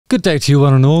Good day to you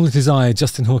one and all, it is I,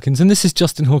 Justin Hawkins, and this is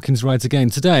Justin Hawkins Rides Again.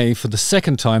 Today, for the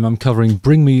second time, I'm covering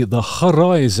Bring Me the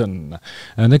Horizon.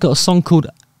 And they've got a song called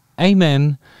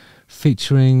Amen,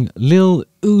 featuring Lil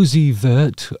Uzi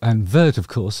Vert, and Vert, of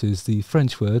course, is the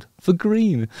French word for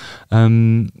green.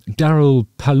 Daryl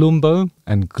Palumbo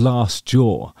and Glass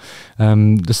Jaw.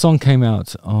 The song came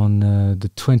out on the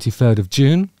 23rd of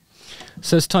June.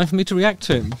 So it's time for me to react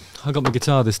to it. I got my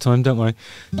guitar this time, don't worry.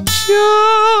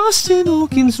 Justin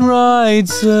Hawkins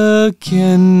rides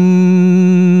again.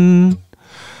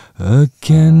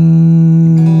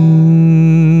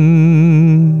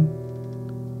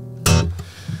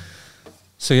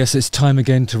 So yes, it's time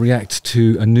again to react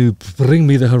to a new Bring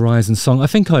Me the Horizon song. I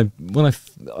think I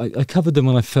covered them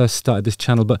when I first started this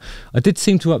channel, but I did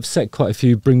seem to upset quite a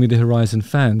few Bring Me the Horizon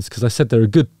fans because I said they're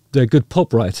good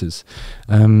pop writers,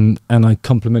 and I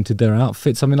complimented their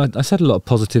outfits. I mean, I said a lot of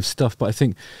positive stuff, but I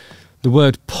think the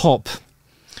word pop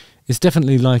is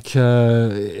definitely like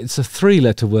it's a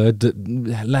three-letter word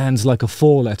that lands like a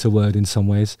four-letter word in some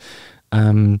ways.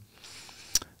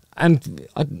 And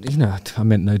I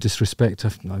meant no disrespect.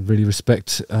 I really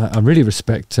respect.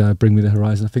 Bring Me the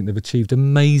Horizon. I think they've achieved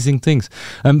amazing things.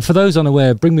 For those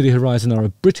unaware, Bring Me the Horizon are a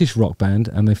British rock band,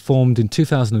 and they formed in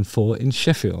 2004 in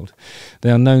Sheffield.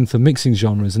 They are known for mixing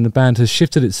genres, and the band has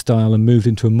shifted its style and moved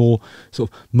into a more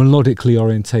sort of melodically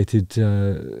oriented.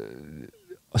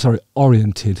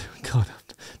 Oriented. God.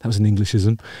 That was an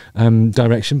Englishism,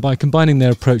 direction by combining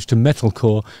their approach to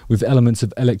metalcore with elements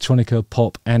of electronica,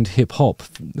 pop and hip-hop.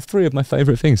 Three of my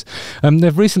favourite things.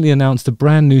 They've recently announced a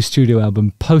brand new studio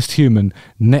album, Post-Human,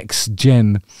 Next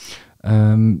Gen,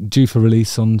 due for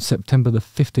release on September the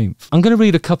 15th. I'm going to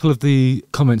read a couple of the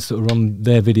comments that were on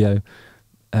their video,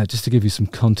 just to give you some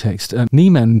context.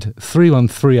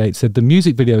 Niemand3138 said, the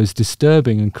music video is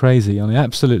disturbing and crazy, and I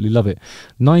absolutely love it.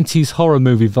 90s horror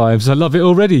movie vibes, I love it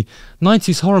already.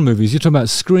 90s horror movies, you're talking about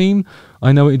Scream,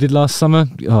 I Know What You Did Last Summer,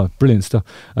 oh, brilliant stuff.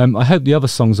 I hope the other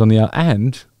songs on the album,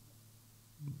 and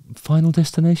Final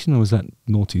Destination, or was that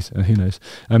Naughty's? Who knows.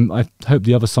 I hope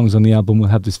the other songs on the album will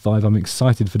have this vibe. I'm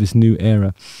excited for this new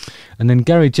era. And then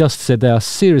Gary Just said they are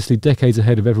seriously decades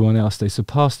ahead of everyone else. They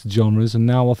surpassed the genres and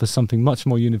now offer something much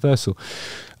more universal.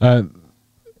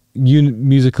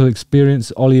 Musical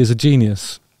experience, Ollie is a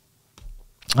genius.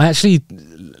 I actually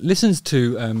listened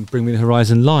to Bring Me the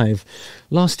Horizon live.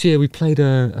 Last year we played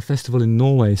a festival in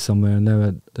Norway somewhere, and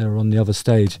they were on the other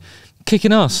stage.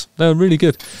 Kicking ass. They were really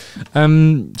good. So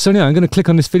anyway, I'm going to click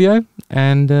on this video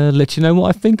and let you know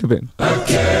what I think of it.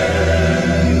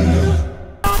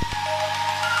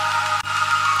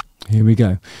 Here we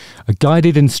go. A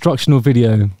guided instructional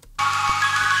video.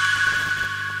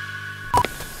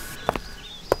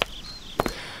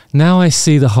 Now I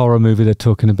see the horror movie they're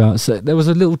talking about. So there was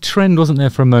a little trend, wasn't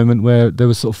there, for a moment where there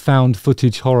was sort of found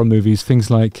footage horror movies, things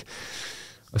like,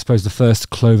 I suppose, the first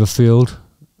Cloverfield.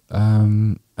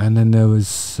 And then there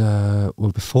was,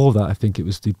 well, before that, I think it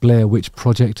was the Blair Witch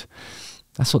Project.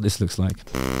 That's what this looks like.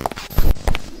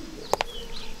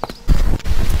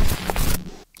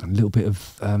 A little bit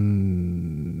of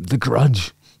The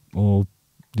Grudge, or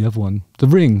the other one, The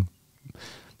Ring,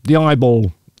 The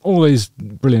Eyeball, all these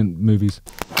brilliant movies.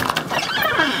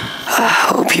 I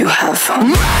hope you have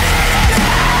fun.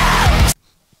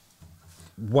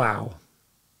 Wow.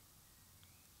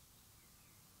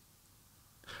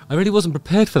 I really wasn't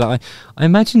prepared for that. I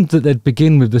imagined that they'd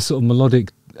begin with the sort of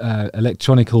melodic,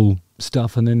 electronical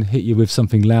stuff and then hit you with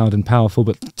something loud and powerful,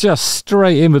 but just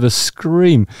straight in with a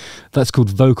scream. That's called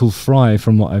vocal fry,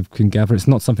 from what I can gather. It's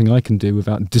not something I can do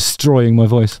without destroying my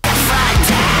voice.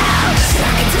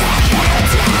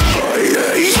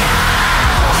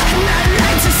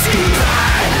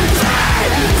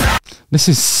 This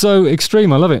is so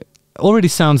extreme. I love it. Already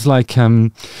sounds like...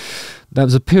 that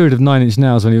was a period of 9 Inch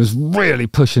Nails when he was really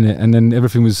pushing it, and then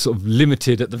everything was sort of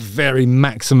limited at the very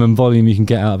maximum volume you can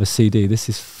get out of a CD. This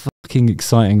is fucking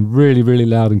exciting. Really, really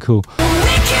loud and cool.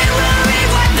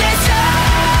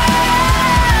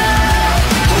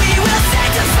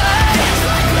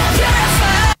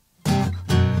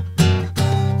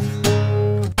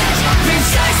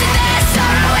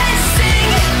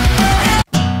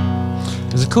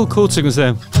 There's a cool chord sequence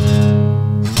there.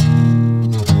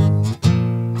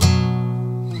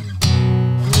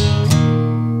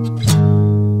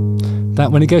 That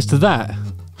when it goes to that,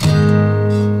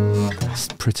 that's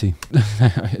pretty.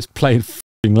 It's played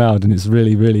f***ing loud and it's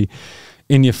really, really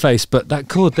in your face. But that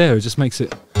chord there, it just makes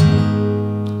it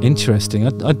interesting.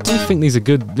 I do think these are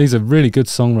good. These are really good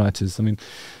songwriters. I mean,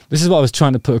 this is what I was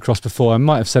trying to put across before. I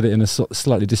might have said it in a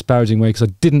slightly disparaging way because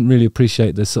I didn't really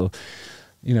appreciate the sort of,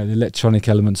 you know, the electronic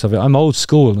elements of it. I'm old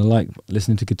school and I like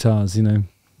listening to guitars, you know,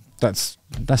 that's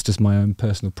just my own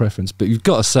personal preference. But you've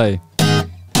got to say,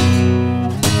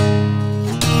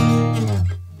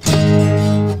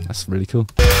 that's really cool.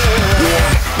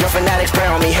 Yeah, your fanatics prey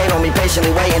on me, hate on me,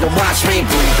 patiently waiting to watch me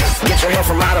breathe. Get your head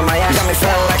from out of my ass, got me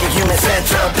feeling like a human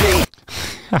centipede.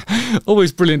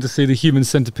 Always brilliant to see the human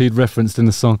centipede referenced in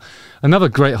the song. Another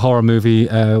great horror movie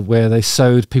where they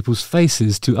sewed people's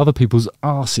faces to other people's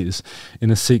arses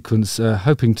in a sequence,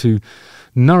 hoping to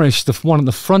nourish the one at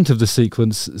the front of the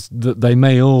sequence that they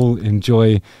may all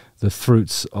enjoy the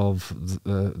fruits of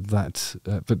that.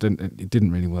 But then it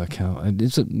didn't really work out. And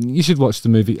you should watch the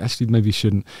movie. Actually, maybe you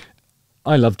shouldn't.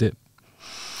 I loved it.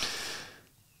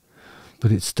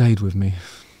 But it stayed with me.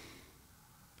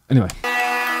 Anyway.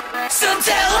 So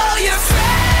tell all your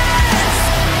friends,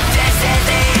 this is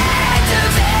the end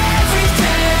of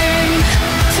everything.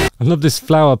 I love this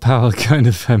flower power kind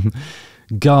of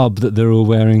garb that they're all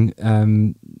wearing.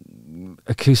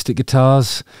 Acoustic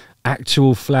guitars,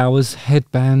 actual flowers,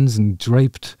 headbands and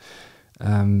draped,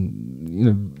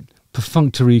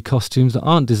 perfunctory costumes that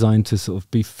aren't designed to sort of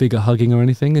be figure hugging or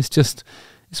anything. It's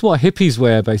what hippies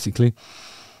wear, basically.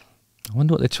 I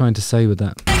wonder what they're trying to say with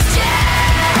that.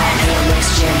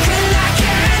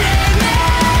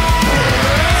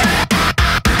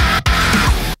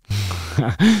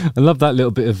 I love that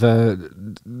little bit of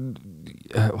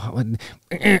when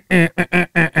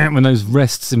those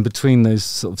rests in between those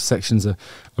sort of sections are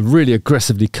really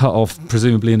aggressively cut off,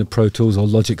 presumably in a Pro Tools or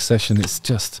Logic session. It's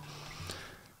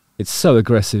so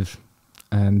aggressive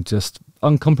and just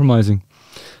uncompromising.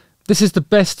 This is the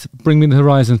best Bring Me the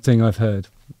Horizon thing I've heard.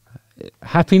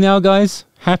 Happy now, guys?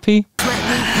 Happy?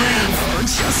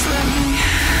 Just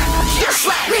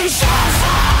let me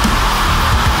suffer.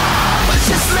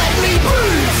 Just let me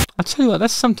breathe. I tell you what,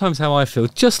 that's sometimes how I feel.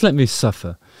 Just let me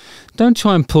suffer. Don't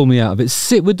try and pull me out of it.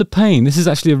 Sit with the pain. This is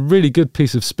actually a really good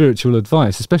piece of spiritual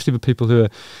advice, especially for people who are,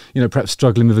 perhaps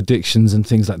struggling with addictions and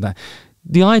things like that.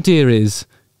 The idea is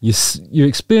you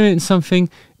experience something,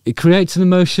 it creates an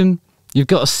emotion. You've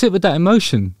got to sit with that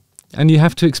emotion, and you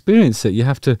have to experience it. You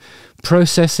have to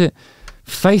process it,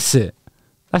 face it.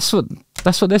 That's what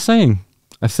they're saying,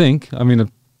 I think. I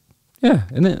mean, yeah,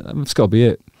 and it's got to be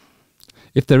it.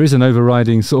 If there is an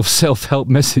overriding sort of self-help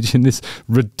message in this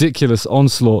ridiculous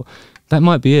onslaught, that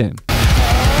might be it.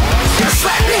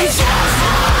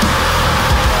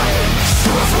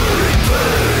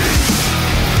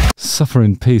 Suffer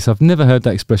in peace. I've never heard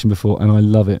that expression before, and I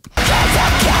love it.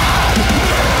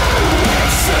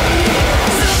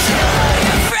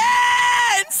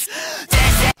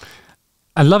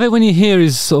 I love it when you hear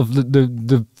his sort of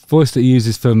the voice that he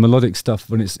uses for melodic stuff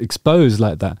when it's exposed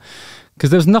like that. Because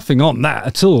there's nothing on that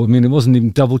at all. I mean, it wasn't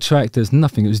even double tracked. There's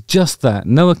nothing. It was just that,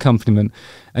 no accompaniment.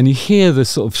 And you hear the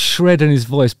sort of shred in his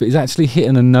voice, but he's actually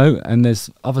hitting a note, and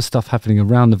there's other stuff happening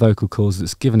around the vocal cords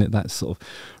that's given it that sort of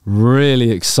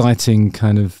really exciting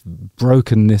kind of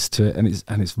brokenness to it, and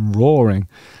it's roaring.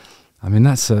 I mean,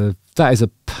 that is a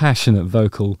passionate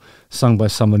vocal sung by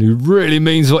someone who really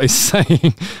means what he's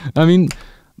saying. I mean,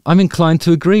 I'm inclined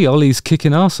to agree. Ollie's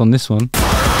kicking ass on this one.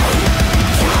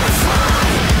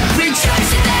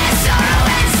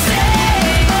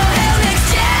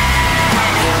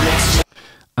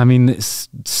 I mean, it's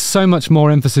so much more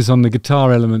emphasis on the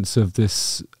guitar elements of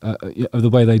this, of the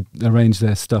way they arrange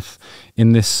their stuff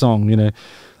in this song. I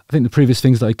think the previous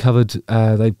things that I covered,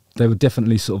 they were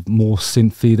definitely sort of more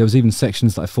synthy. There was even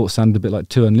sections that I thought sounded a bit like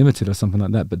Too Unlimited or something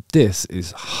like that. But this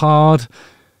is hard,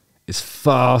 it's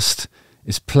fast,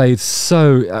 it's played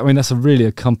so... I mean, that's a really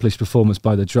accomplished performance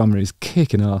by the drummer. He's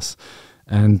kicking ass,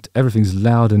 and everything's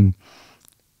loud, and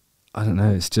I don't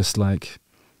know, it's just like...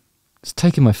 It's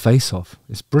taking my face off.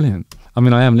 It's brilliant. I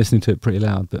mean, I am listening to it pretty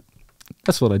loud, but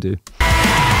that's what I do.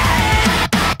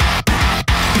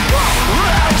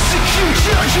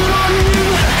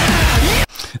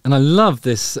 And I love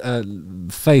this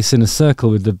face in a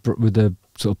circle with the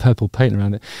sort of purple paint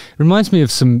around it. It reminds me of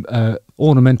some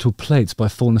ornamental plates by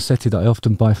Fornasetti that I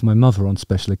often buy for my mother on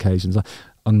special occasions, like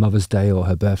on Mother's Day or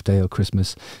her birthday or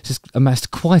Christmas. It's just amassed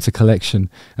quite a collection,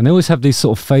 and they always have these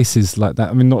sort of faces like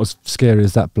that. I mean, not as scary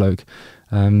as that bloke,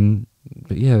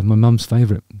 but yeah, my mum's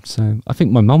favourite. So I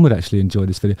think my mum would actually enjoy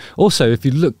this video. Also, if you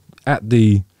look at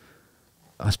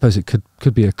I suppose it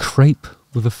could be a crepe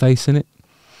with a face in it.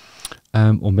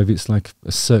 Or maybe it's like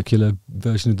a circular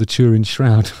version of the Turin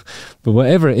Shroud. But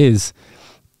whatever it is,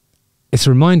 it's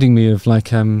reminding me of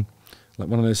like one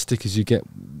of those stickers you get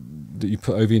that you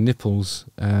put over your nipples,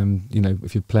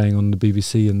 if you're playing on the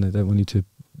BBC and they don't want you to,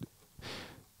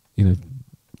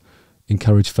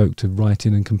 encourage folk to write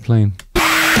in and complain.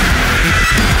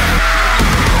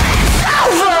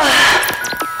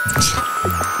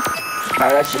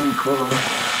 that should be cool.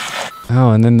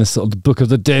 Oh, and then the sort of the Book of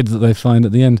the Dead that they find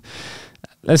at the end.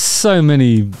 There's so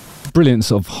many brilliant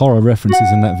sort of horror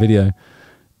references in that video,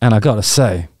 and I gotta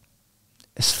say,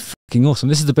 it's fucking awesome.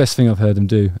 This is the best thing I've heard them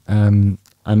do. And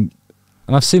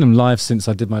I've seen them live since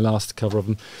I did my last cover of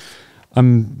them.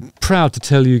 I'm proud to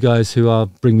tell you guys who are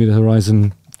Bring Me the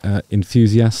Horizon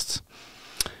enthusiasts.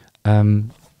 I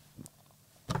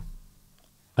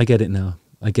get it now.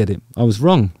 I get it. I was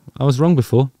wrong. I was wrong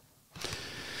before.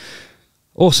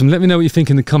 Awesome. Let me know what you think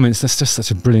in the comments. That's just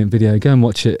such a brilliant video. Go and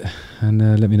watch it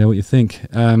and let me know what you think.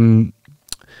 And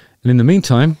in the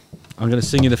meantime, I'm going to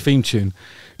sing you the theme tune.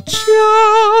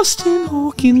 Justin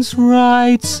Hawkins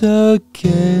writes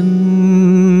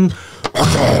again.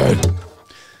 And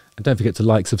don't forget to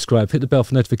like, subscribe, hit the bell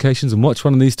for notifications, and watch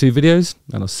one of these 2 videos.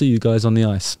 And I'll see you guys on the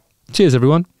ice. Cheers,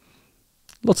 everyone.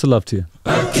 Lots of love to you.